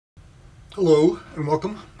Hello and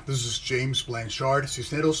welcome. This is James Blanchard,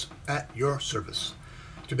 Cisneros at your service.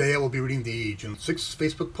 Today I will be reading the June 6th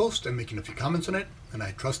Facebook post and making a few comments on it, and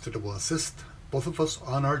I trust that it will assist both of us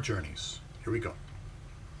on our journeys. Here we go.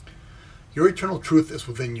 Your eternal truth is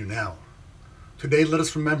within you now. Today let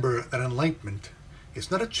us remember that enlightenment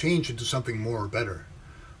is not a change into something more or better,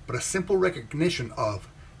 but a simple recognition of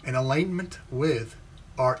an alignment with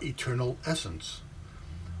our eternal essence.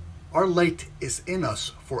 Our light is in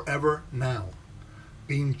us forever now.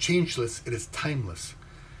 Being changeless, it is timeless.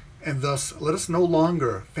 And thus, let us no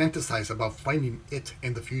longer fantasize about finding it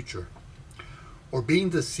in the future, or being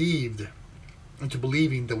deceived into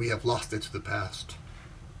believing that we have lost it to the past.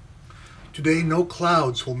 Today, no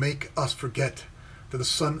clouds will make us forget that the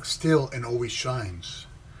sun still and always shines.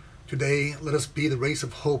 Today, let us be the rays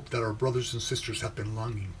of hope that our brothers and sisters have been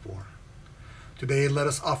longing for. Today, let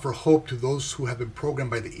us offer hope to those who have been programmed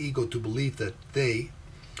by the ego to believe that they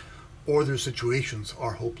or their situations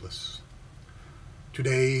are hopeless.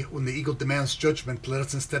 Today, when the ego demands judgment, let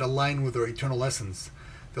us instead align with our eternal essence,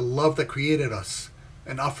 the love that created us,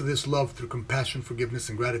 and offer this love through compassion, forgiveness,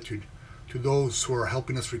 and gratitude to those who are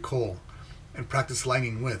helping us recall and practice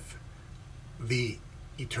aligning with the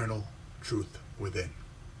eternal truth within.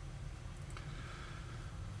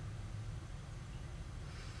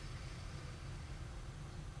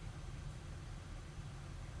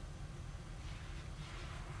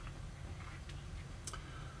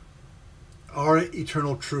 Our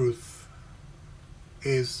eternal truth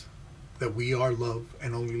is that we are love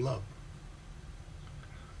and only love.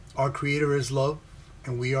 Our Creator is love,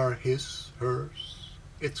 and we are His, hers,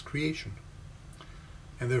 its creation.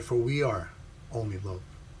 And therefore we are only love.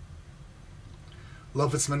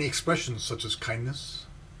 Love has many expressions such as kindness,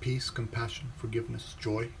 peace, compassion, forgiveness,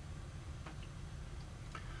 joy.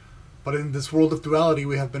 But in this world of duality,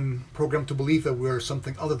 we have been programmed to believe that we are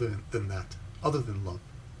something other than that, other than love.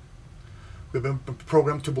 We've been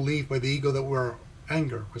programmed to believe by the ego that we're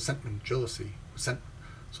anger, resentment, jealousy,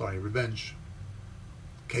 revenge,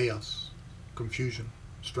 chaos, confusion,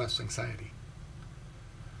 stress, anxiety.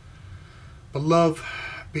 But love,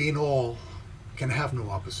 being all, can have no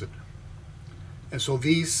opposite. And so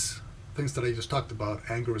these things that I just talked about,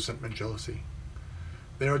 anger, resentment, jealousy,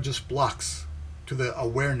 they are just blocks to the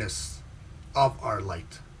awareness of our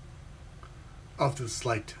light, of this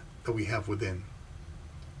light that we have within,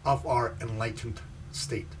 of our enlightened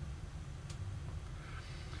state.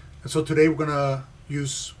 And so today we're going to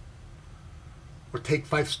use or take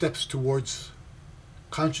 5 steps towards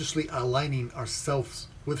consciously aligning ourselves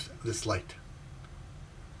with this light,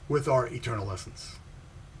 with our eternal essence.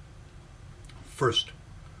 First,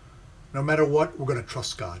 no matter what, we're going to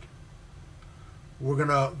trust God. We're going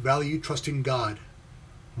to value trusting God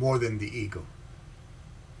more than the ego.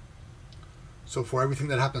 So for everything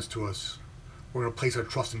that happens to us, we're going to place our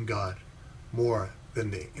trust in God more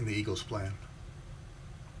than in the ego's plan.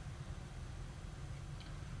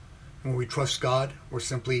 When we trust God, we're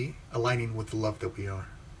simply aligning with the love that we are.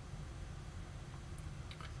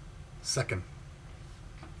 Second,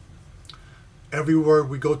 everywhere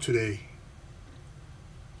we go today,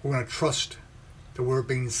 we're going to trust that we're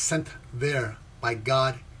being sent there by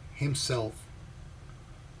God Himself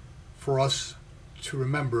for us to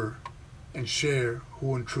remember and share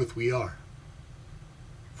who in truth we are.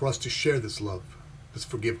 For us to share this love, this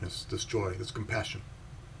forgiveness, this joy, this compassion.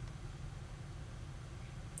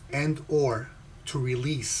 And or to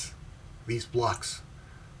release these blocks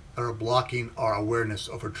that are blocking our awareness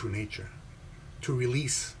of our true nature. To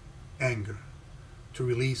release anger, to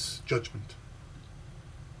release judgment,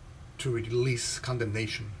 to release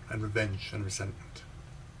condemnation and revenge and resentment.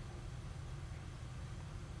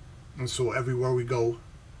 And so everywhere we go,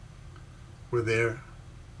 we're there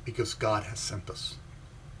because God has sent us.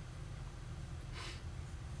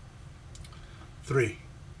 3,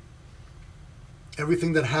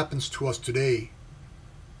 everything that happens to us today,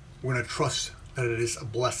 we're going to trust that it is a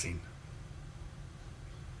blessing.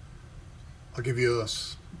 I'll give you a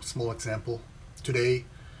small example. Today,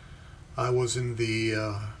 I was in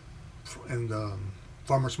the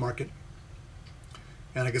farmer's market,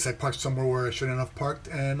 and I guess I parked somewhere where I shouldn't have parked,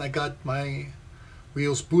 and I got my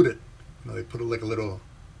wheels booted. You know, they put like a little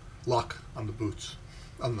lock on the boots,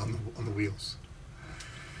 on the wheels.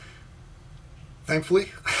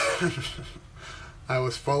 Thankfully, I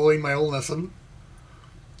was following my own lesson,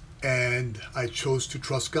 and I chose to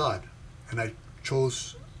trust God, and I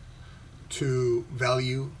chose to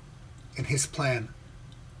value in His plan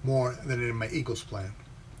more than in my ego's plan.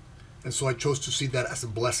 And so I chose to see that as a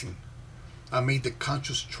blessing. I made the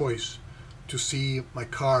conscious choice to see my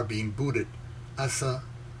car being booted as a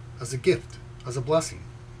gift, as a blessing.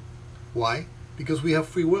 Why? Because we have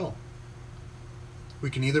free will. We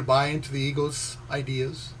can either buy into the ego's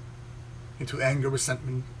ideas, into anger,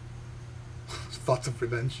 resentment, thoughts of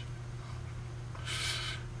revenge.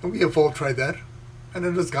 And we have all tried that. And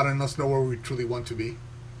it has gotten us nowhere we truly want to be.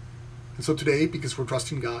 And so today, because we're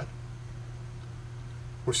trusting God,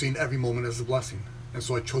 we're seeing every moment as a blessing. And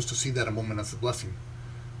so I chose to see that a moment as a blessing.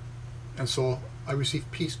 And so I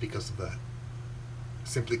received peace because of that.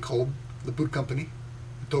 Simply called the boot company,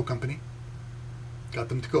 the tow company, got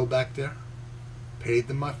them to go back there, paid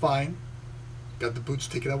them my fine, got the boots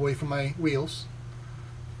taken away from my wheels,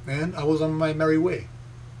 and I was on my merry way.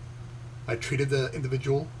 I treated the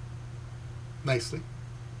individual nicely,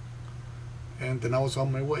 and then I was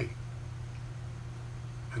on my way.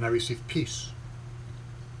 And I received peace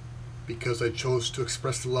because I chose to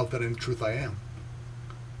express the love that in truth I am.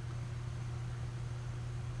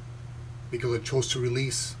 Because I chose to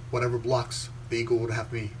release whatever blocks the ego would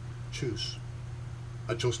have me choose.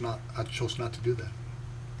 I chose not to do that.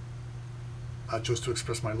 I chose to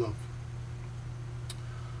express my love.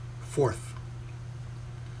 Fourth,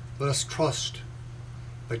 let us trust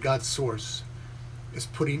that God's source is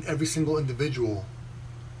putting every single individual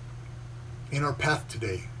in our path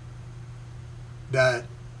today that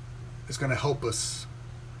is going to help us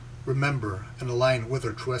remember and align with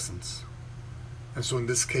our true essence. And so in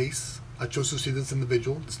this case, I chose to see this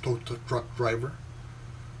individual, this tow truck driver,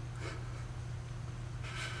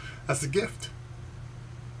 as a gift.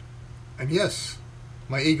 And yes,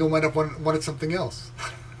 my ego might have wanted something else.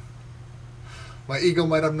 My ego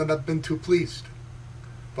might have not been too pleased.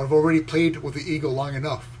 But I've already played with the ego long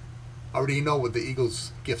enough. I already know what the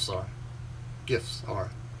ego's gifts are.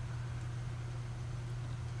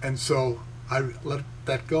 And so I let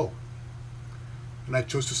that go. And I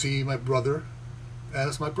chose to see my brother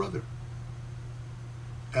as my brother,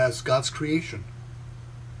 as God's creation.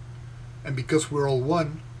 And because we're all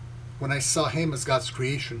one, when I saw him as God's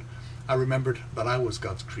creation, I remembered that I was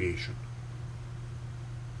God's creation.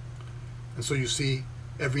 And so you see,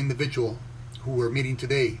 every individual who we're meeting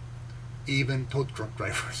today, even tow truck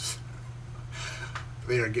drivers,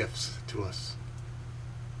 they are gifts to us.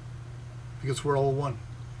 Because we're all one.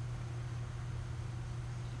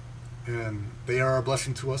 And they are a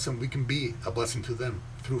blessing to us, and we can be a blessing to them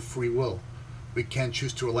through free will. We can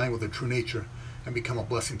choose to align with their true nature and become a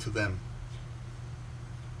blessing to them.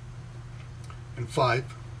 And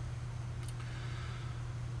 5,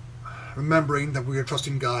 remembering that we are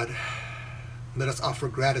trusting God, let us offer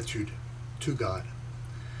gratitude to God.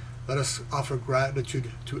 Let us offer gratitude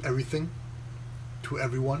to everything, to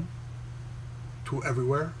everyone, to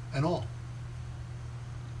everywhere, and all.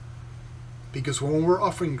 Because when we're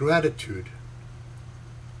offering gratitude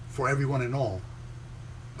for everyone and all,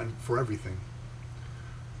 and for everything,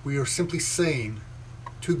 we are simply saying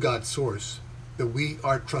to God's source that we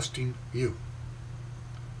are trusting you.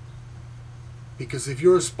 Because if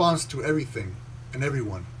your response to everything and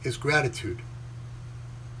everyone is gratitude,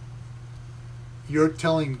 you're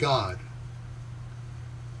telling God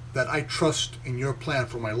that I trust in your plan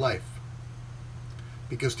for my life.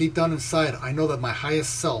 Because deep down inside, I know that my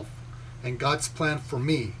highest self and God's plan for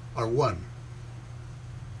me are one.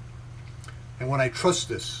 And when I trust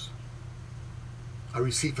this, I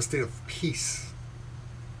receive a state of peace.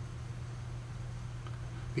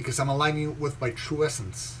 Because I'm aligning with my true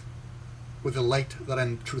essence, with the light that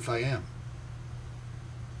in truth I am.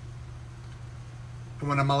 And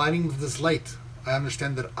when I'm aligning with this light, I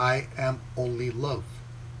understand that I am only love.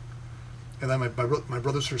 And that my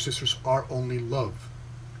brothers or sisters are only love.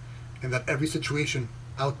 And that every situation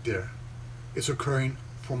out there is occurring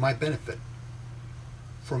for my benefit.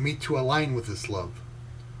 For me to align with this love.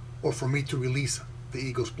 Or for me to release the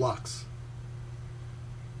ego's blocks.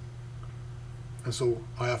 And so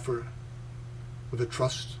I offer with a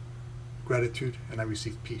trust, gratitude, and I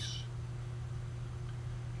receive peace.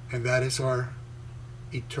 And that is our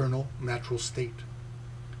eternal natural state.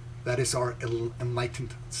 That is our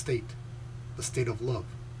enlightened state. The state of love.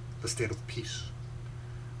 The state of peace.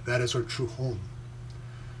 That is our true home.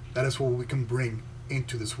 That is what we can bring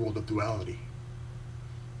into this world of duality.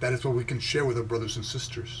 That is what we can share with our brothers and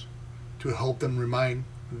sisters to help them remind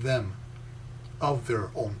them of their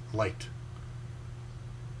own light.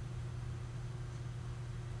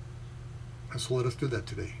 And so let us do that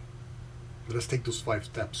today. Let us take those 5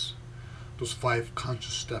 steps, those 5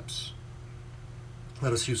 conscious steps.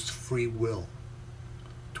 Let us use free will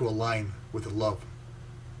to align with the love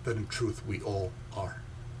that in truth we all are.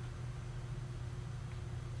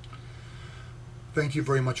 Thank you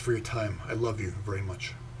very much for your time. I love you very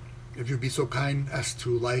much. If you'd be so kind as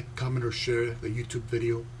to like, comment, or share the YouTube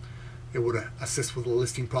video, It would assist with the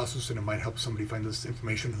listing process, and it might help somebody find this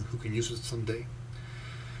information who can use it someday.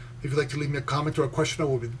 If you'd like to leave me a comment or a question, I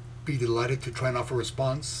will be delighted to try and offer a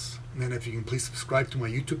response. And then if you can please subscribe to my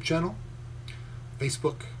YouTube channel,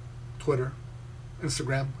 Facebook, Twitter,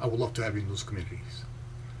 Instagram. I would love to have you in those communities.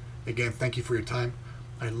 Again, thank you for your time.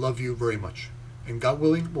 I love you very much. And God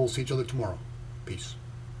willing, we'll see each other tomorrow. Peace.